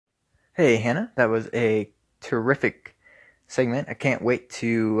Hey, Hannah, that was a terrific segment. I can't wait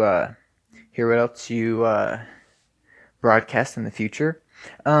to hear what else you broadcast in the future.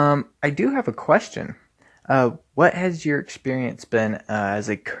 I do have a question. What has your experience been as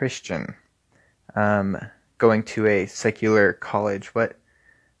a Christian um, going to a secular college? What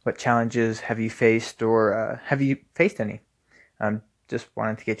challenges have you faced, or have you faced any? Just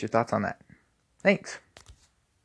wanted to get your thoughts on that. Thanks.